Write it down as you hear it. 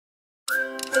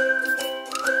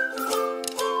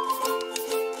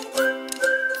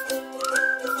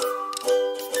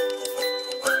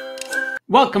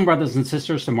Welcome, brothers and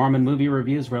sisters, to Mormon Movie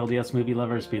Reviews, where LDS movie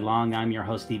lovers belong. I'm your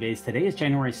host, Steve Ace. Today is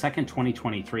January 2nd,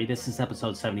 2023. This is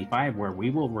episode 75, where we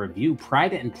will review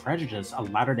Pride and Prejudice, a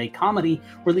latter-day comedy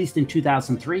released in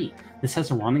 2003. This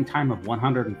has a running time of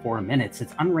 104 minutes.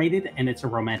 It's unrated, and it's a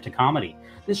romantic comedy.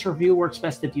 This review works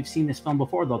best if you've seen this film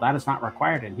before, though that is not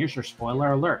required. And here's your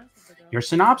spoiler alert. Your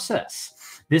synopsis.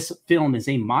 This film is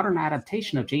a modern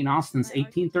adaptation of Jane Austen's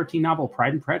 1813 novel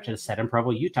Pride and Prejudice, set in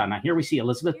Provo, Utah. Now, here we see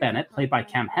Elizabeth Bennet, played by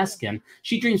Kam Heskin.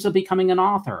 She dreams of becoming an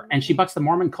author, and she bucks the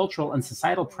Mormon cultural and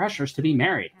societal pressures to be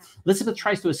married. Elizabeth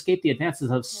tries to escape the advances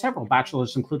of several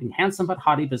bachelors, including handsome but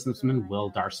haughty businessman Will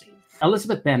Darcy.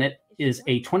 Elizabeth Bennet is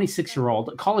a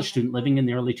 26-year-old college student living in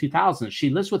the early 2000s. She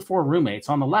lives with 4 roommates.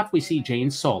 On the left, we see Jane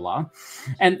Sola.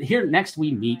 And here next,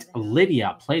 we meet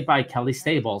Lydia, played by Kelly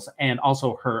Stables, and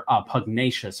also her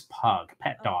pugnacious pug,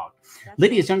 pet dog.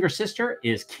 Lydia's younger sister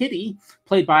is Kitty,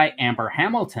 played by Amber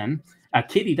Hamilton.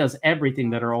 Kitty does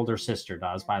everything that her older sister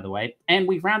does, by the way. And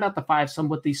we round out the fivesome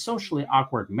with the socially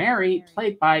awkward Mary,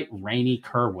 played by Rainey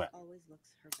Kerwin.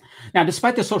 Now,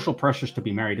 despite the social pressures to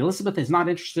be married, Elizabeth is not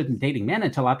interested in dating men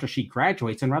until after she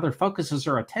graduates and rather focuses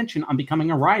her attention on becoming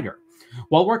a writer.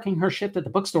 While working her shift at the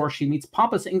bookstore, she meets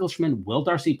pompous Englishman Will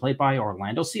Darcy, played by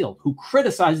Orlando Seale, who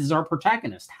criticizes our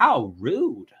protagonist. How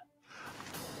rude.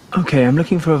 Okay, I'm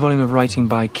looking for a volume of writing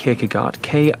by Kierkegaard,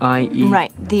 K-I-E...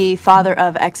 Right, the father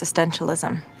of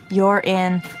existentialism. You're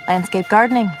in landscape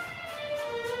gardening.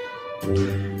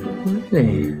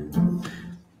 Really?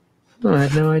 Oh, I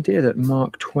had no idea that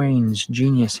Mark Twain's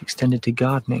genius extended to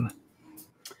gardening.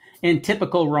 In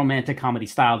typical romantic comedy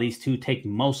style, these two take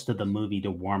most of the movie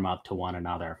to warm up to one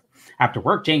another. After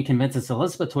work, Jane convinces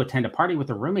Elizabeth to attend a party with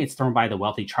her roommates thrown by the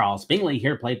wealthy Charles Bingley,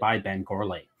 here played by Ben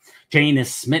Gorley. Jane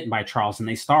is smitten by Charles, and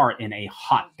they star in a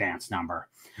hot dance number.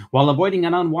 While avoiding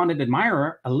an unwanted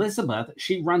admirer, Elizabeth,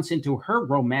 she runs into her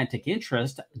romantic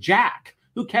interest, Jack,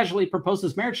 who casually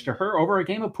proposes marriage to her over a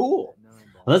game of pool.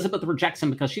 Elizabeth rejects him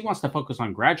because she wants to focus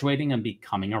on graduating and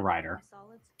becoming a writer.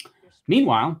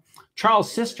 Meanwhile,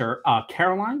 Charles' sister,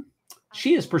 Caroline,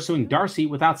 she is pursuing Darcy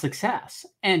without success.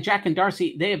 And Jack and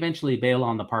Darcy, they eventually bail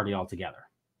on the party altogether.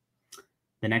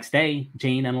 The next day,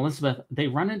 Jane and Elizabeth, they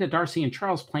run into Darcy and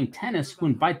Charles playing tennis, who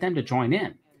invite them to join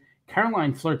in.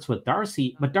 Caroline flirts with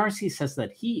Darcy, but Darcy says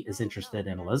that he is interested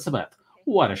in Elizabeth.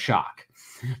 What a shock.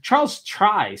 Charles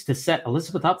tries to set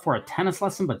Elizabeth up for a tennis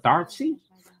lesson with Darcy,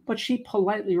 but she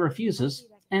politely refuses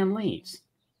and leaves.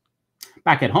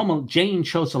 Back at home, Jane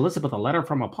shows Elizabeth a letter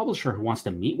from a publisher who wants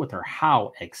to meet with her.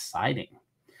 How exciting.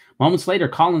 Moments later,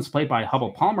 Collins, played by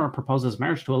Hubble Palmer, proposes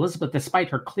marriage to Elizabeth despite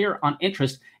her clear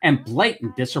uninterest and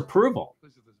blatant disapproval.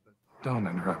 Don't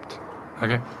interrupt,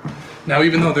 okay? Now,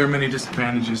 even though there are many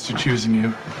disadvantages to choosing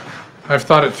you, I've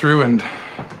thought it through, and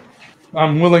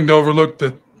I'm willing to overlook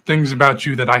the things about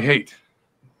you that I hate.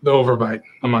 The overbite,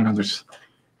 among others.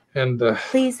 And,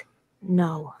 Please,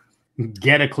 no.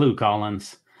 Get a clue,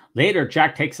 Collins. Later,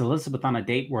 Jack takes Elizabeth on a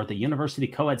date where the university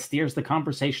co-ed steers the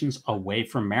conversations away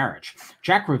from marriage.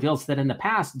 Jack reveals that in the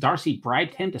past, Darcy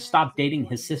bribed him to stop dating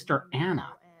his sister Anna.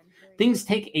 Things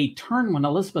take a turn when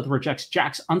Elizabeth rejects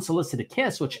Jack's unsolicited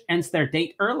kiss, which ends their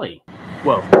date early.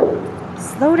 Whoa.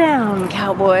 Slow down,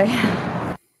 cowboy.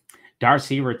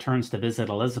 Darcy returns to visit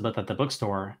Elizabeth at the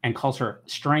bookstore and calls her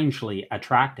strangely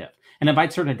attractive and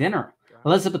invites her to dinner.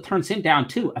 Elizabeth turns him down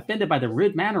too, offended by the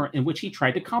rude manner in which he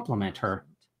tried to compliment her.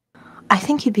 I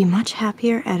think you'd be much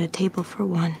happier at a table for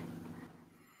one.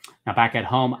 Now, back at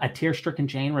home, a tear-stricken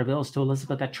Jane reveals to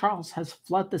Elizabeth that Charles has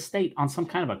fled the state on some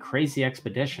kind of a crazy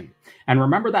expedition. And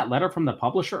remember that letter from the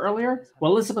publisher earlier?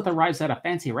 Well, Elizabeth arrives at a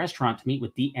fancy restaurant to meet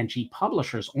with D&G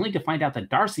Publishers, only to find out that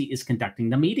Darcy is conducting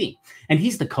the meeting, and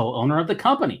he's the co-owner of the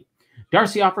company.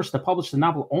 Darcy offers to publish the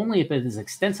novel only if it is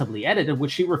extensively edited,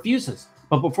 which she refuses.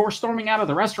 But before storming out of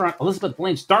the restaurant, Elizabeth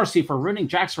blames Darcy for ruining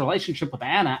Jack's relationship with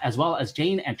Anna, as well as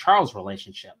Jane and Charles'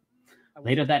 relationship.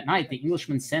 Later that night, the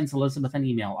Englishman sends Elizabeth an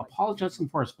email apologizing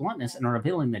for his bluntness and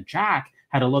revealing that Jack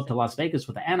had eloped to Las Vegas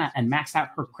with Anna and maxed out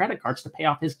her credit cards to pay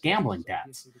off his gambling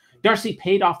debts. Darcy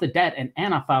paid off the debt and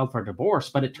Anna filed for divorce,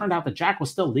 but it turned out that Jack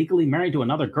was still legally married to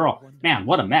another girl. Man,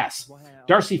 what a mess.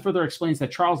 Darcy further explains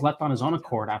that Charles left on his own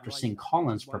accord after seeing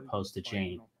Collins propose to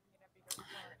Jane.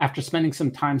 After spending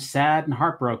some time sad and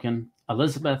heartbroken,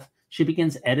 Elizabeth, she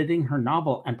begins editing her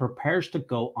novel and prepares to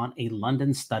go on a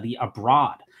London study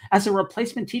abroad as a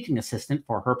replacement teaching assistant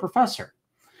for her professor.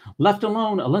 Left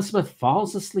alone, Elizabeth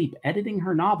falls asleep editing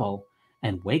her novel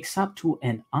and wakes up to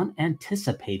an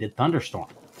unanticipated thunderstorm.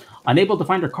 Unable to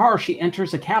find her car, she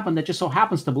enters a cabin that just so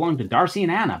happens to belong to Darcy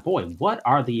and Anna. Boy, what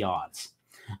are the odds?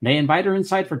 They invite her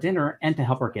inside for dinner and to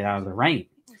help her get out of the rain.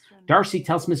 Darcy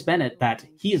tells Miss Bennet that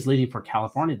he is leaving for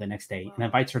California the next day and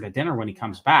invites her to dinner when he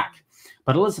comes back.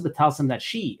 But Elizabeth tells him that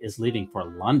she is leaving for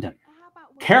London.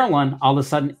 Carolyn all of a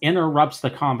sudden interrupts the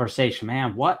conversation.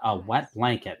 Man, what a wet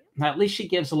blanket. At least she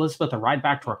gives Elizabeth a ride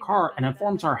back to her car and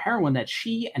informs our heroine that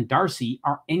she and Darcy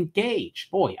are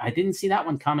engaged. Boy, I didn't see that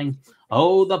one coming.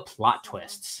 Oh, the plot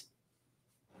twists.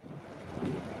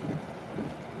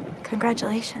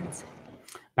 Congratulations.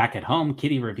 Back at home,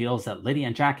 Kitty reveals that Lydia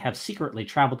and Jack have secretly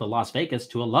traveled to Las Vegas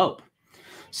to elope.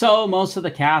 So most of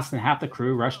the cast and half the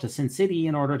crew rush to Sin City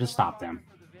in order to stop them.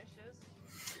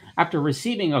 After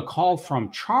receiving a call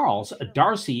from Charles,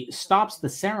 Darcy stops the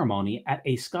ceremony at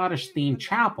a Scottish-themed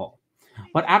chapel.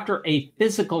 But after a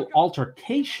physical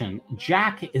altercation,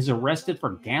 Jack is arrested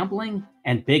for gambling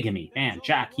and bigamy. Man,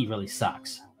 Jack, he really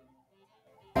sucks.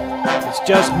 It's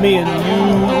just me and you.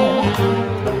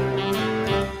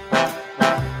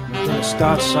 We're gonna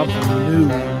start something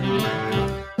new.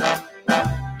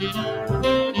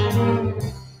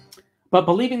 But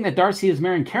believing that Darcy is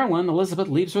marrying Carolyn, Elizabeth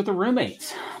leaves with her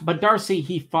roommates. But Darcy,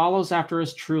 he follows after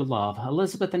his true love.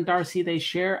 Elizabeth and Darcy, they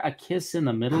share a kiss in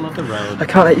the middle of the road. I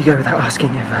can't let you go without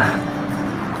asking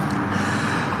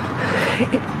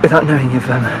without knowing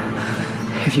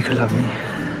if you could love me.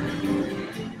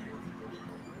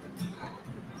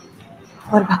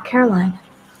 What about Caroline?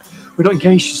 We're not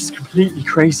engaged, she's just completely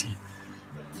crazy.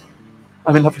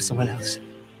 I'm in love with someone else.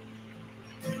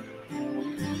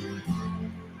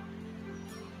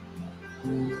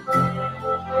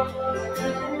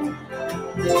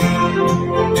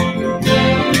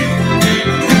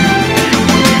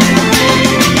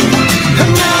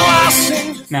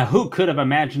 Now, who could have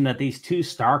imagined that these two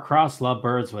star-crossed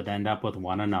lovebirds would end up with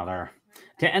one another?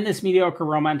 To end this mediocre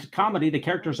romantic comedy, the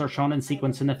characters are shown in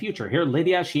sequence in the future. Here,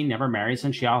 Lydia, she never marries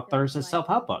and she authors a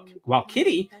self-help book, while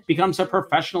Kitty becomes a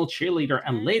professional cheerleader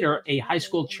and later a high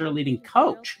school cheerleading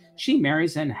coach. She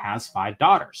marries and has 5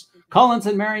 daughters. Collins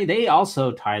and Mary, they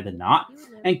also tie the knot,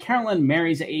 and Carolyn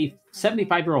marries a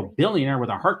 75-year-old billionaire with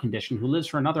a heart condition who lives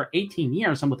for another 18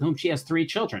 years and with whom she has 3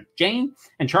 children. Jane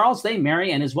and Charles, they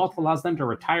marry, and his wealth allows them to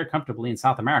retire comfortably in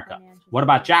South America. What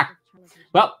about Jack?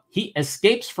 Well, he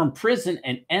escapes from prison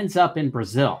and ends up in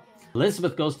Brazil.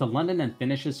 Elizabeth goes to London and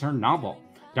finishes her novel.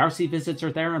 Darcy visits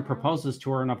her there and proposes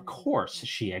to her, and of course,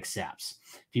 she accepts.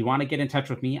 If you want to get in touch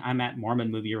with me, I'm at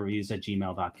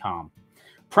mormonmoviereviews@gmail.com.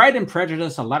 Pride and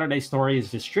Prejudice, a latter-day story,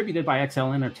 is distributed by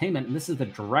XL Entertainment, and this is the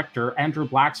director Andrew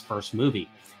Black's first movie.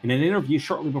 In an interview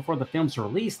shortly before the film's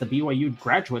release, the BYU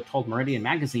graduate told Meridian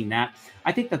Magazine that,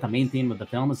 "I think that the main theme of the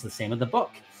film is the same as the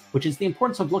book, which is the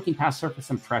importance of looking past surface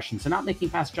impressions and not making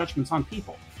fast judgments on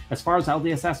people. As far as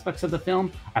LDS aspects of the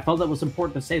film, I felt it was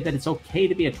important to say that it's okay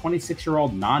to be a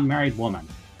 26-year-old non-married woman."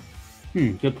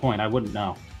 Good point. I wouldn't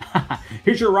know.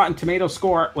 Here's your Rotten Tomato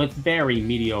score with very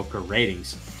mediocre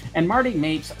ratings. And Marty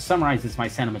Mapes summarizes my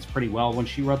sentiments pretty well when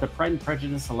she wrote that Pride and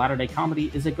Prejudice, a latter-day comedy,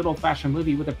 is a good old-fashioned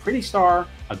movie with a pretty star,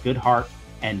 a good heart,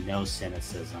 and no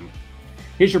cynicism.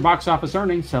 Here's your box office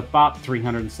earnings of about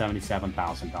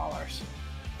 $377,000.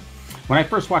 When I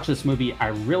first watched this movie, I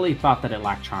really thought that it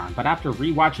lacked charm, but after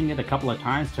rewatching it a couple of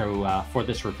times for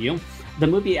this review, the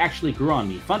movie actually grew on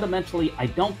me. Fundamentally, I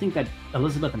don't think that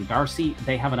Elizabeth and Darcy,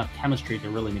 they have enough chemistry to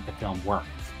really make the film work.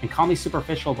 And call me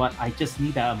superficial, but I just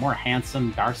need a more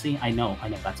handsome Darcy. I know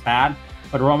that's bad,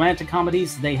 but romantic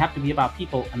comedies, they have to be about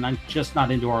people, and I'm just not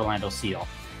into Orlando Seale.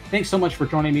 Thanks so much for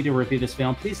joining me to review this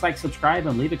film. Please like, subscribe,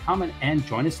 and leave a comment, and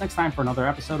join us next time for another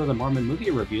episode of the Mormon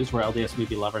Movie Reviews, where LDS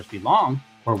movie lovers belong,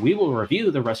 where we will review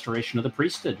The Restoration of the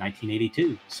Priesthood,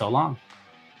 1982. So long.